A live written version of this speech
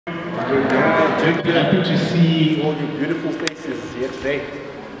Happy to see all your beautiful faces here today.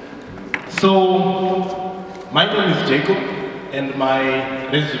 So, my name is Jacob, and my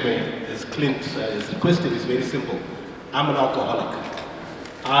resume, as Clint has requested, is very simple. I'm an alcoholic.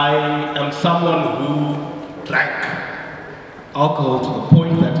 I am someone who drank alcohol to the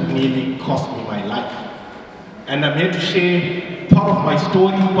point that it nearly cost me my life. And I'm here to share part of my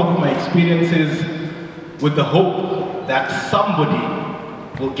story, part of my experiences, with the hope that somebody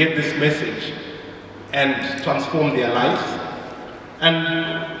will get this message and transform their lives. And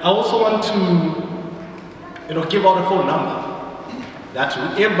I also want to, give out a phone number that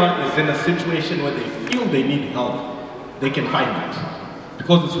whoever is in a situation where they feel they need help, they can find it.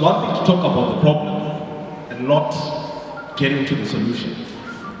 Because it's one thing to talk about the problem and not get into the solution.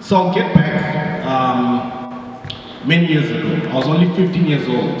 So I'll get back many years ago. I was only 15 years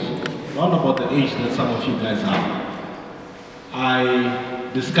old, around about the age that some of you guys are. I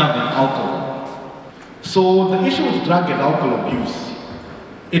discovered alcohol. So the issue with drug and alcohol abuse,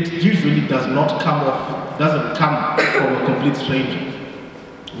 it usually doesn't come from a complete stranger.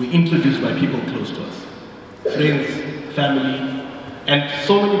 We're introduced by people close to us, friends, family, and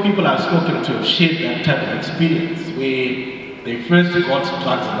so many people I've spoken to have shared that type of experience where they first got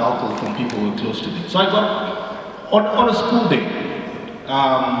drugs and alcohol from people who were close to them. So I got, on a school day,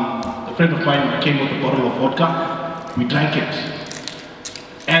 a friend of mine came with a bottle of vodka, we drank it.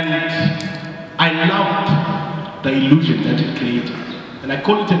 And I loved the illusion that it created. And I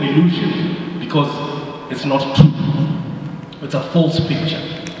call it an illusion because it's not true. It's a false picture.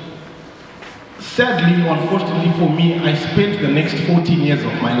 Sadly, unfortunately for me, I spent the next 14 years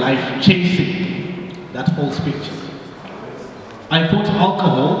of my life chasing that false picture. I thought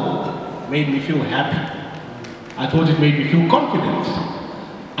alcohol made me feel happy. I thought it made me feel confident.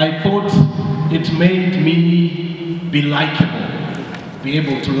 I thought it made me be likable. Be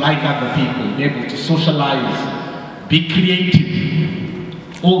able to like other people, be able to socialize, be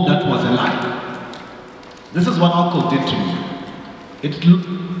creative. All that was a lie. This is what alcohol did to me. It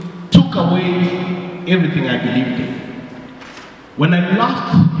took away everything I believed in. When I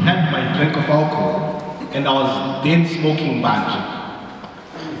last had my drink of alcohol, and I was then smoking banja,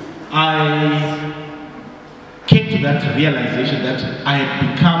 I came to that realization that I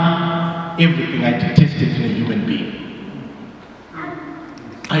had become everything I detested in a human being.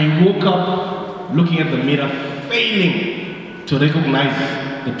 I woke up looking at the mirror, failing to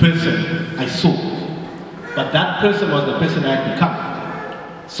recognize the person I saw. But that person was the person I had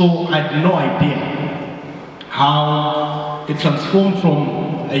become. So I had no idea how it transformed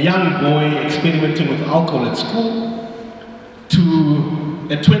from a young boy experimenting with alcohol at school to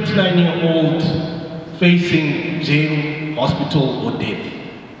a 29-year-old facing jail, hospital, or death.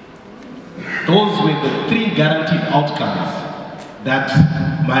 Those were the three guaranteed outcomes that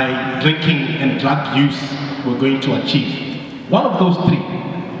my drinking and drug use were going to achieve. One of those three,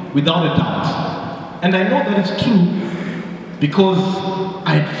 without a doubt. And I know that it's true because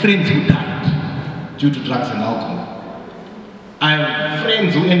I had friends who died due to drugs and alcohol. I have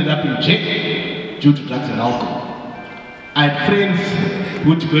friends who ended up in jail due to drugs and alcohol. I had friends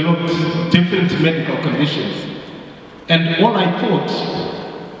who developed different medical conditions. And all I thought,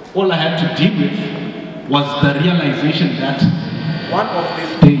 all I had to deal with was the realization that one of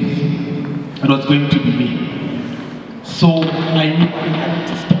these days, it was going to be me. So I knew I had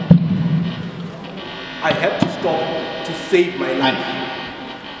to stop. I had to stop to save my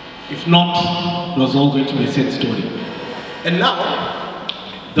life. If not, it was all going to be a sad story. And now,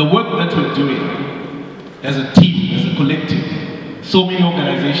 the work that we're doing as a team, as a collective, so many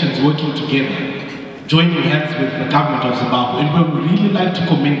organizations working together, joining hands with the government of Zimbabwe, and we would really like to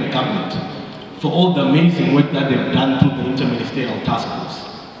commend the government for all the amazing work that they've done through the Interministerial Task Force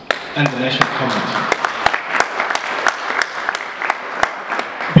and the National Committee.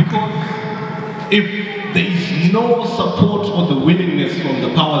 Because if there is no support or the willingness from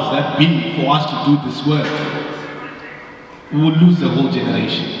the powers that be for us to do this work, we will lose the whole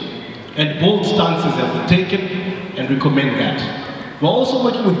generation. And bold stances have been taken, and we commend that. We're also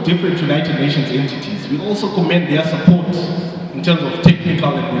working with different United Nations entities. We also commend their support in terms of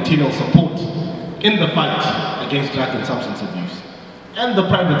technical and material support in the fight against drug and substance abuse. And the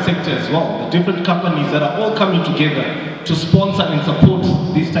private sector as well, the different companies that are all coming together to sponsor and support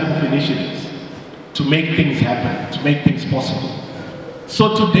these type of initiatives, to make things happen, to make things possible.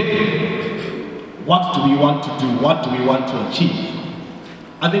 So today, what do we want to do? What do we want to achieve?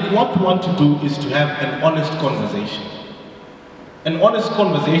 I think what we want to do is to have an honest conversation. An honest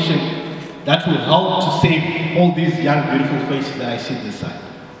conversation that will help to save all these young, beautiful faces that I see this side.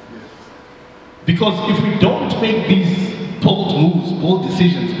 Because if we don't make these bold moves, bold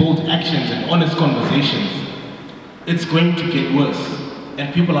decisions, bold actions, and honest conversations, it's going to get worse,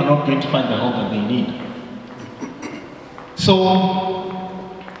 and people are not going to find the help that they need. So,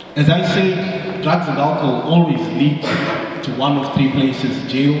 as I said, drugs and alcohol always lead to one of three places: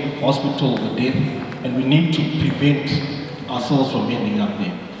 jail, hospital, or death, and we need to prevent ourselves from ending up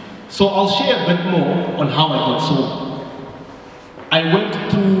there. So I'll share a bit more on how I got sober. I went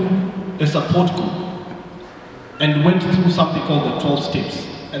through a support group and went through something called the 12 steps.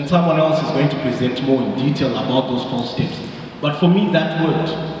 And someone else is going to present more in detail about those 12 steps. But for me, that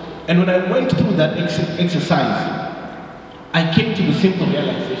worked. And when I went through that exercise, I came to the simple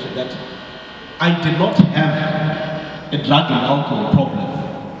realization that I did not have a drug and alcohol problem.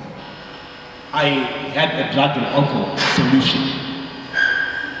 I had a drug and alcohol solution.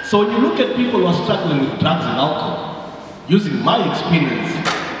 So when you look at people who are struggling with drugs and alcohol, using my experience,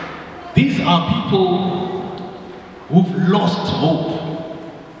 these are people who've lost hope,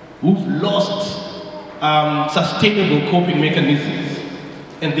 who've lost sustainable coping mechanisms,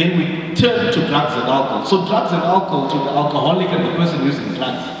 and then we turn to drugs and alcohol. So drugs and alcohol, to the alcoholic and the person using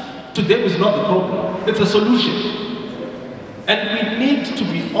drugs, to them is not the problem, it's a solution. And we need to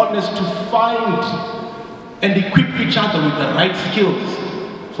be honest to find and equip each other with the right skills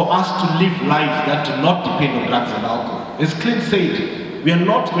for us to live lives that do not depend on drugs and alcohol. As Clint said, we are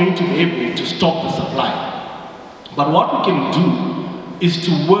not going to be able to stop the supply. But what we can do is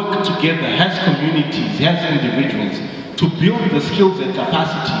to work together as communities, as individuals, to build the skills and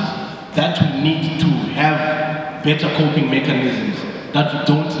capacities that we need to have better coping mechanisms, that we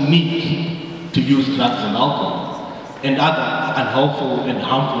don't need to use drugs and alcohol and other unhelpful and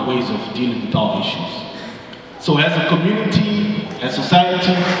harmful ways of dealing with our issues. So as a community, as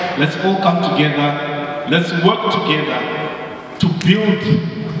society, let's all come together, let's work together to build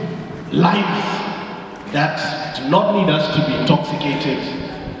lives that do not need us to be intoxicated.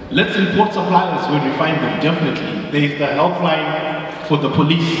 Let's report suppliers when we find them, definitely. There is the helpline for the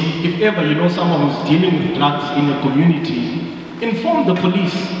police. If ever you know someone who's dealing with drugs in your community, inform the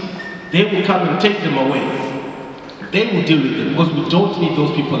police. They will come and take them away. They will deal with them, because we don't need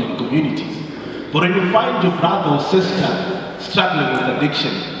those people in communities. But when you find your brother or sister struggling with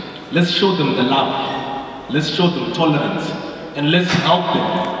addiction, let's show them the love, let's show them tolerance, and let's help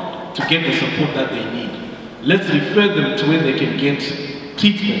them to get the support that they need. Let's refer them to where they can get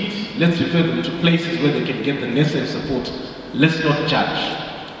treatment. Let's refer them to places where they can get the necessary support. Let's not judge.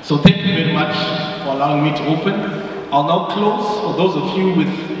 So thank you very much for allowing me to open. I'll now close, for those of you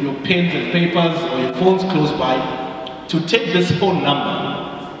with your pens and papers or your phones close by, to take this phone number,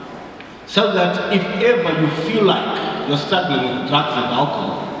 so that if ever you feel like you're struggling with drugs and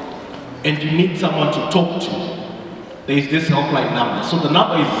alcohol and you need someone to talk to, there is this helpline number. So the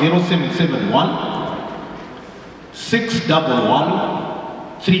number is 0771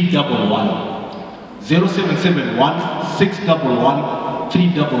 611 311. 0771 611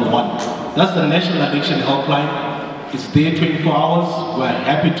 311. That's the National Addiction Helpline. It's there 24 hours. We're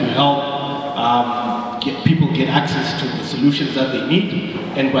happy to help people get access to the solutions that they need,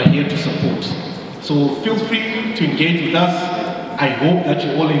 and we're here to support. So feel free to engage with us. I hope that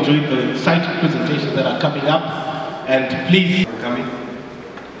you all enjoyed the exciting presentations that are coming up, and please. For coming.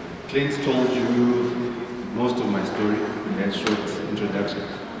 Clint's told you most of my story in that short introduction.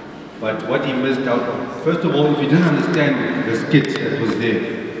 But what he missed out on, first of all, if you didn't understand the skit that was there,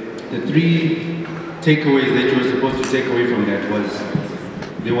 the three takeaways that you were supposed to take away from that was,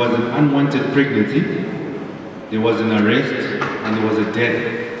 there was an unwanted pregnancy, there was an arrest, and there was a death.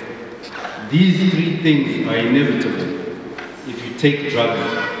 These three things are inevitable if you take drugs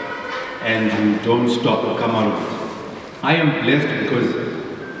and you don't stop or come out of it. I am blessed because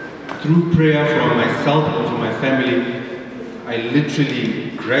through prayer for myself and for my family, I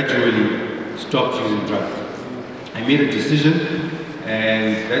literally, gradually stopped using drugs. I made a decision,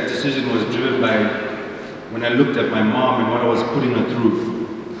 and that decision was driven by when I looked at my mom and what I was putting her through.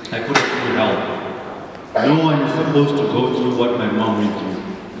 I put her through hell. No one is supposed to go through what my mom went through.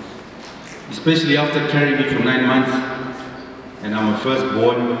 Especially after carrying me for 9 months, and I'm a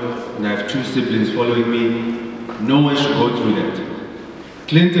firstborn, and I have 2 siblings following me. No one should go through that.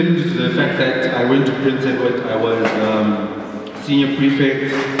 Clint alluded to the fact that I went to Prince Edward. I was senior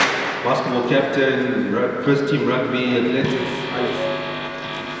prefect, basketball captain, first team rugby, athletics,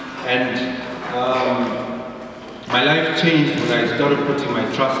 and my life changed when I started putting my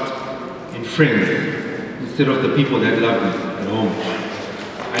trust in friends instead of the people that love me at home.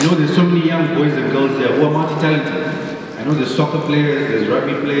 I know there's so many young boys and girls there who are multi-talented. I know there's soccer players, there's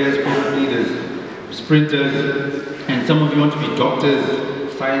rugby players, probably there's sprinters, and some of you want to be doctors,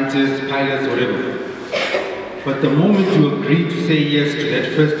 scientists, pilots, whatever. But the moment you agree to say yes to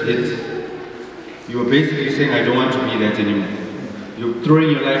that first hit, you are basically saying, I don't want to be that anymore. You're throwing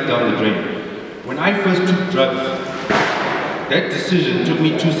your life down the drain. When I first took drugs, that decision took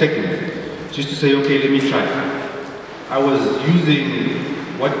me 2 seconds just to say, okay, let me try. I was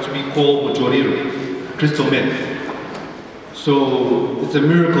using what we call motoriro, crystal meth. So it's a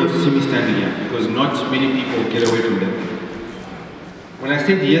miracle to see me standing here because not many people get away from that. When I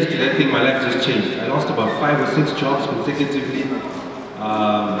said yes to that thing, my life just changed. I lost about 5 or 6 jobs consecutively.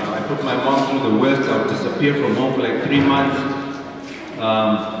 I put my mom through the worst. I would disappear from home for like 3 months.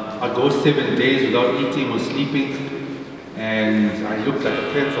 I'd go 7 days without eating or sleeping. And I looked like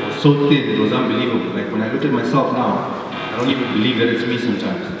a fence. I was so thin, it was unbelievable. Like when I look at myself now, I don't even believe that it's me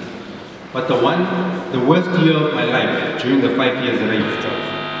sometimes. But the worst year of my life, during the 5 years that I used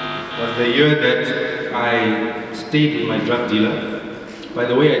drugs, was the year that I stayed with my drug dealer. By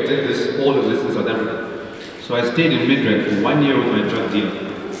the way, I did all of this in South Africa. So I stayed in Midrand for 1 year with my drug dealer.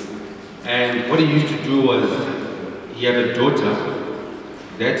 And what he used to do was, he had a daughter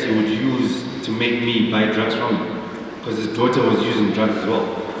that he would use to make me buy drugs from him. Because his daughter was using drugs as well.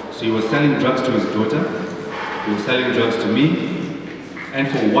 So he was selling drugs to his daughter, he was selling drugs to me, and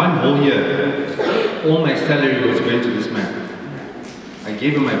for 1 whole year, all my salary was going to this man. I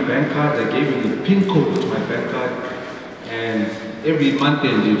gave him my bank card, I gave him the PIN code to my bank card, and every month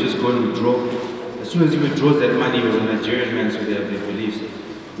end you just go and withdraw. As soon as he withdraws that money, he was a Nigerian man, so they have their beliefs.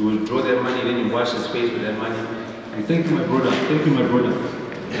 He would withdraw that money, then he wash his face with that money, and thank you my brother, thank you my brother.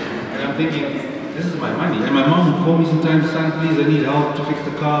 And I'm thinking, this is my money. And my mom would call me sometimes, son, please, I need help to fix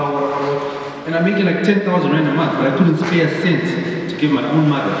the car, whatever. And I'm making like 10,000 rand a month, but I couldn't spare a cent to give my own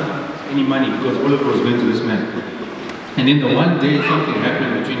mother any money because all of it was going to this man. And then the one day something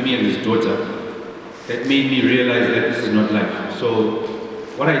happened between me and his daughter that made me realize that this is not life. So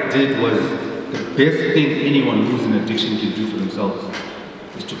what I did was the best thing anyone who's in addiction can do for themselves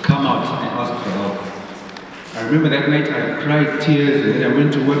is to come out and ask for help. I remember that night I cried tears, and then I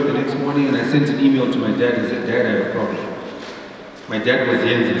went to work the next morning and I sent an email to my dad and said, Dad, I have a problem. My dad was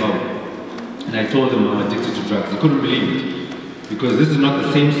here in Zimbabwe, and I told him I'm addicted to drugs. He couldn't believe it, because this is not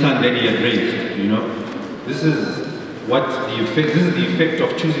the same son that he had raised, you know. This is the effect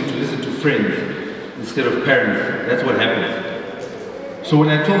of choosing to listen to friends instead of parents. That's what happens. So when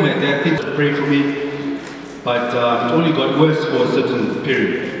I told my dad, things to pray for me, but it only got worse for a certain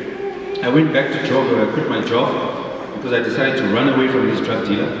period. I went back to Joburg. I quit my job because I decided to run away from this drug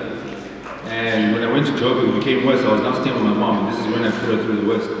dealer. And when I went to Joburg, it became worse. I was now staying with my mom, and this is when I put her through the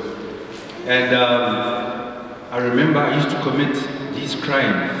worst. And I remember I used to commit these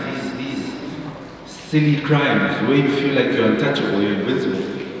crimes, these silly crimes, where you feel like you're untouchable, you're invincible.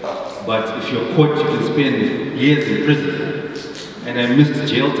 But if you're caught, you can spend years in prison. And I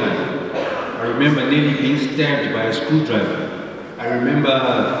missed jail time. I remember nearly being stabbed by a screwdriver. I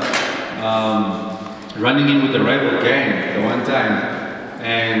remember running in with a rival gang the one time,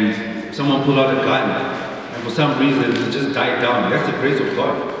 and someone pulled out a gun, and for some reason it just died down. That's the grace of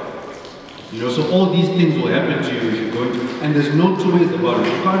God. You know, so all these things will happen to you if you're going to, and there's no two ways about it.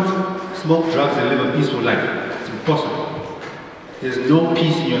 You can't smoke drugs and live a peaceful life. It's impossible. There's no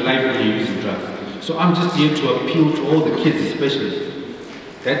peace in your life when you're using drugs. So I'm just here to appeal to all the kids especially,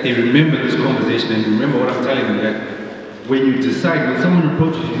 that they remember this conversation and remember what I'm telling them, that when you decide, when someone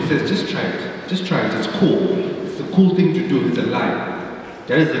approaches you and says, just try it, it's cool. It's a cool thing to do, it's a lie.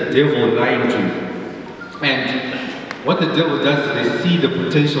 That is the devil lying to you. And what the devil does is they see the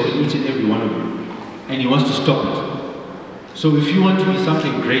potential in each and every one of you, and he wants to stop it. So if you want to be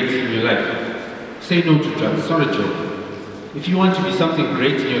something great in your life, say no to drugs. It's not a joke. If you want to be something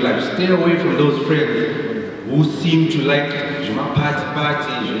great in your life, stay away from those friends who seem to like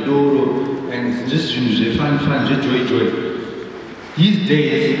party, and just fun, joy. These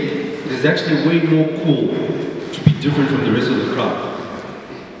days, it is actually way more cool to be different from the rest of the crowd.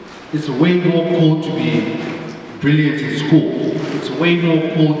 It's way more cool to be brilliant in school. It's way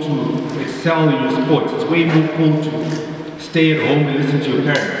more cool to excel in your sports. It's way more cool to stay at home and listen to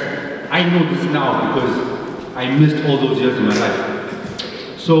your parents. I know this now because I missed all those years in my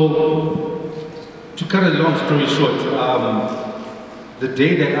life. So, to cut a long story short, the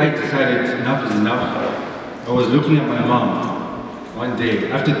day that I decided enough is enough, I was looking at my mom one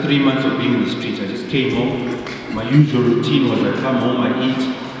day. After 3 months of being in the streets, I just came home. My usual routine was I come home, I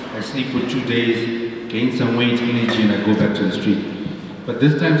eat, I sleep for 2 days, gain some weight, energy, and I go back to the street. But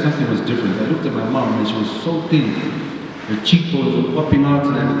this time something was different. I looked at my mom and she was so thin. Her cheekbones were popping out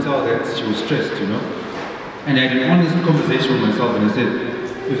and I could tell that she was stressed, you know. And I had an honest conversation with myself and I said,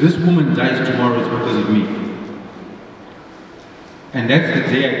 if this woman dies tomorrow, it's because of me. And that's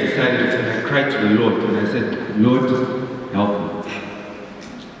the day I decided, and I cried to the Lord, and I said, Lord, help me.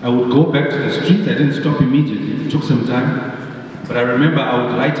 I would go back to the streets. I didn't stop immediately. It took some time. But I remember I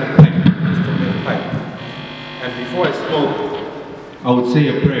would light a pipe, just a little pipe. And before I smoke, I would say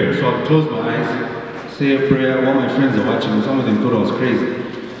a prayer. So I would close my eyes, say a prayer. All my friends are watching, and some of them thought I was crazy.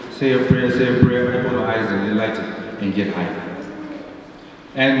 Say a prayer, open my eyes and light it, and get high.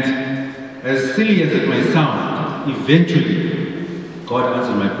 And as silly as it may sound, eventually, God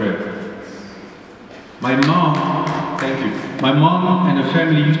answered my prayer. My mom, thank you. My mom and her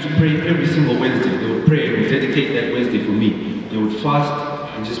family used to pray every single Wednesday. They would pray and dedicate that Wednesday for me. They would fast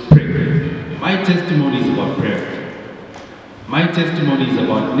and just pray. My testimony is about prayer. My testimony is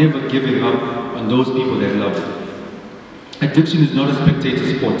about never giving up on those people that love you. Addiction is not a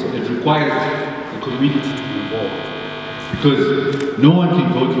spectator sport. It requires the community to be involved. Because no one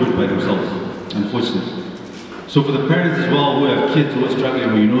can go through it by themselves, unfortunately. So for the parents as well who have kids who are struggling,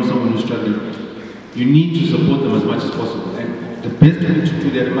 or you know someone who's struggling, you need to support them as much as possible. And the best way to do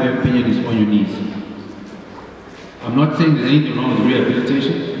that, in my opinion, is on your knees. I'm not saying there's anything wrong with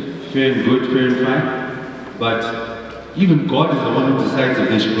rehabilitation. Fair and good, fair and fine. But even God is the one who decides if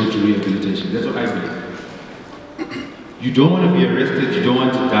they should go to rehabilitation. That's what I believe. You don't want to be arrested, you don't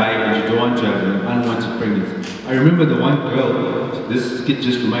want to die, and you don't want to have an unwanted pregnancy. I remember the one girl, this skit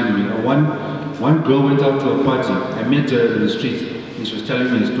just reminded me, one girl went out to a party. I met her in the streets, and she was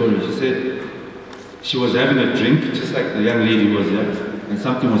telling me a story. She said she was having a drink, just like the young lady was there, and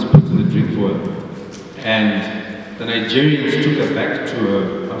something was put in the drink for her. And the Nigerians took her back to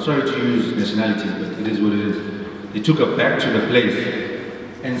her, I'm sorry to use nationalities, but it is what it is. They took her back to the place,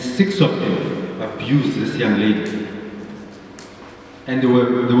 and 6 of them abused this young lady. And there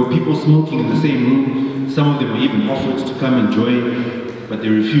were people smoking in the same room. Some of them were even offered to come and join, but they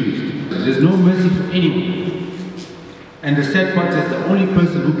refused. There's no mercy for anyone. And the sad part is the only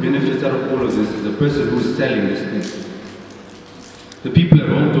person who benefits out of all of this is the person who's selling this thing. The people at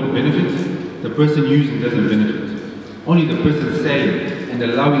home don't benefit, the person using doesn't benefit. Only the person selling and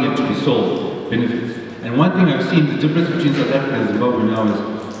allowing it to be sold benefits. And one thing I've seen, the difference between South Africa and Zimbabwe now is,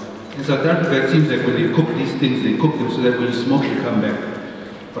 in South Africa it seems like when they cook these things, they cook them so that when you smoke you come back.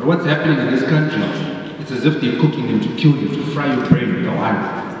 But what's happening in this country, it's as if they're cooking them to kill you, to fry your brain with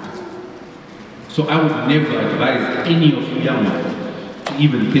one. So I would never advise any of you young ones to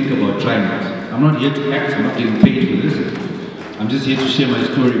even think about trying it. I'm not here to act, I'm not getting paid for this. I'm just here to share my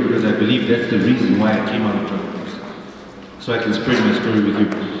story because I believe that's the reason why I came out of drug abuse. So I can spread my story with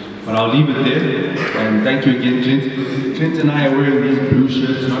you. But I'll leave it there, and thank you again, Clint. Clint and I are wearing these blue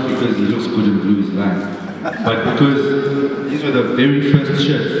shirts, not because he looks good in blue, he's lying, but because these were the very first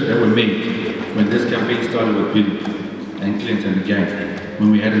shirts that were made when this campaign started with Billy and Clint and the gang, when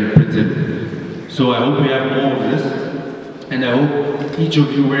we had it at Princeton. So I hope we have more of this, and I hope each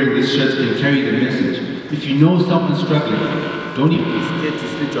of you wearing this shirt can carry the message. If you know someone struggling, don't even be scared to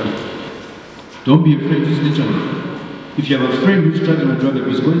snitch on it. Don't be afraid to snitch on it. If you have a friend who's struggling with drug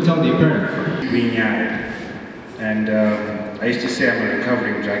abuse, go and tell their parents. And I used to say I'm a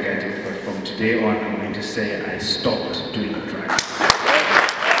recovering drug addict, but from today on, I'm going to say I stopped doing drugs.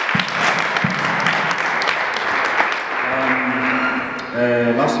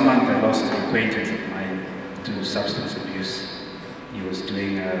 Last month, I lost an acquaintance of mine to substance abuse. He was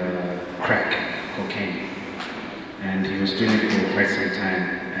doing crack, cocaine, and he was doing it for quite some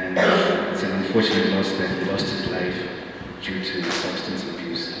time. And it's an unfortunate loss that he lost his life due to substance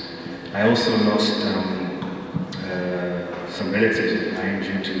abuse. I also lost some relatives of mine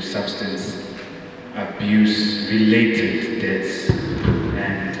due to substance abuse related deaths.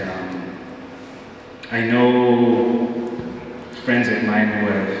 And I know friends of mine who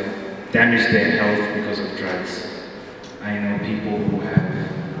have damaged their health because of drugs. I know people who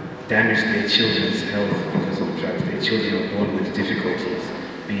have damaged their children's health because of drugs. Their children are born with difficulties,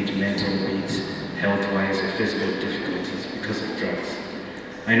 be it mental, be it health-wise or physical difficulties because of drugs.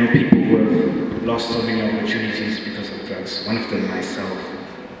 I know people who have lost so many opportunities because of drugs. One of them, myself,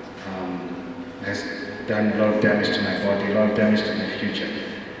 has done a lot of damage to my body, a lot of damage to my future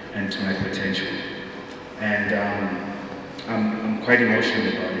and to my potential. And I'm quite emotional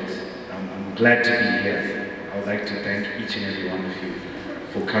about it. I'm glad to be here. I would like to thank each and every one of you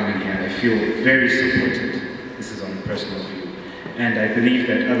for coming here. I feel very supported. This is on a personal view. And I believe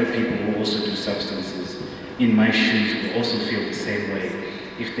that other people who also do substances in my shoes will also feel the same way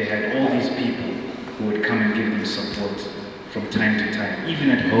if they had all these people who would come and give them support from time to time. Even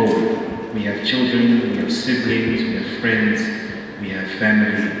at home, we have children, we have siblings, we have friends, we have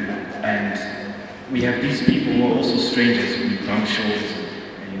family, and we have these people who are also strangers who we bump shoulders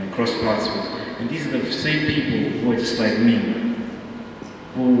and cross paths with. And these are the same people who are just like me,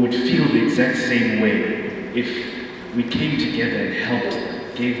 who would feel the exact same way if we came together and helped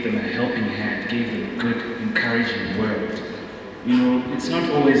them, gave them a helping hand, gave them a good, encouraging word. You know, it's not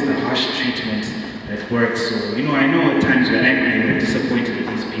always the harsh treatment that works. So, you know, I know at times we're angry and we're disappointed with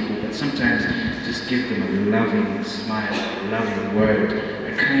these people, but sometimes just give them a loving smile, a loving word,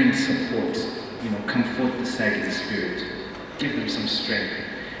 a kind support, you know, comfort the sagging spirit, give them some strength.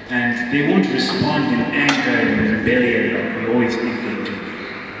 And they won't respond in anger and in rebellion like we always think they do.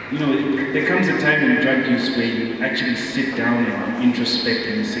 You know, there comes a time in drug use where you actually sit down and introspect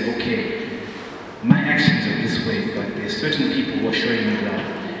and say, okay, my actions are this way, but there's certain people who are showing me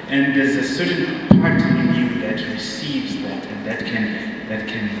love. And there's a certain part in you that receives that and that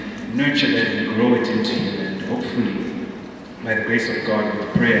can nurture that and grow it into you. And hopefully, by the grace of God,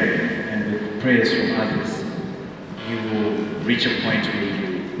 with prayer and with prayers from others, you will reach a point where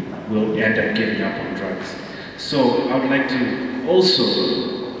you will end up giving up on drugs. So I would like to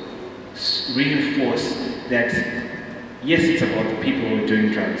also reinforce that, yes, it's about the people who are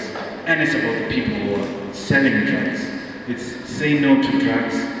doing drugs, and it's about the people who are selling drugs. It's say no to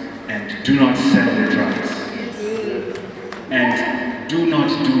drugs and do not sell drugs. And do not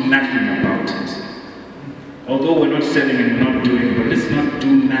do nothing about it. Although we're not selling and we're not doing